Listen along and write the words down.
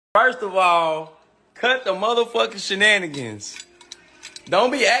First of all, cut the motherfucking shenanigans. Don't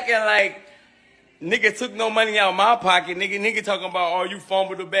be acting like nigga took no money out of my pocket. Nigga talking about, oh, you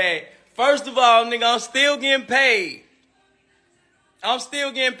fumbled the bag. First of all, nigga, I'm still getting paid. I'm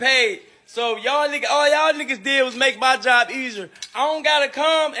still getting paid. So y'all niggas, all y'all niggas did was make my job easier. I don't gotta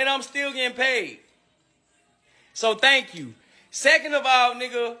come and I'm still getting paid. So thank you. Second of all,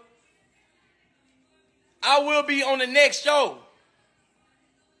 nigga, I will be on the next show.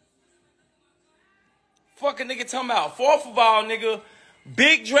 Fucking nigga talking about. Fourth of all, nigga,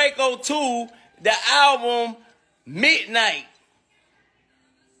 Big Draco 2, the album Midnight.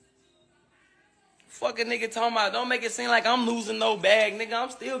 Fucking nigga talking about, don't make it seem like I'm losing no bag, nigga.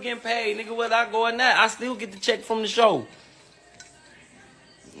 I'm still getting paid, nigga. Whether I go or not, I still get the check from the show.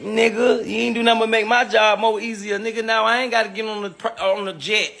 Nigga, you ain't do nothing but make my job more easier, nigga. Now I ain't got to get on the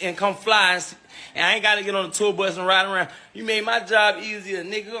jet and come fly, and I ain't got to get on the tour bus and ride around. You made my job easier,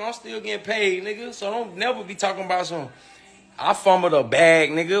 nigga. I'm still getting paid, nigga. So don't never be talking about some. I fumbled a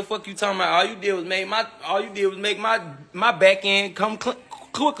bag, nigga. Fuck you talking about? All you did was make my back end come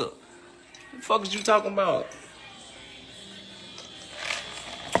quicker. What the fuck is you talking about,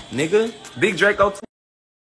 nigga? Big Draco.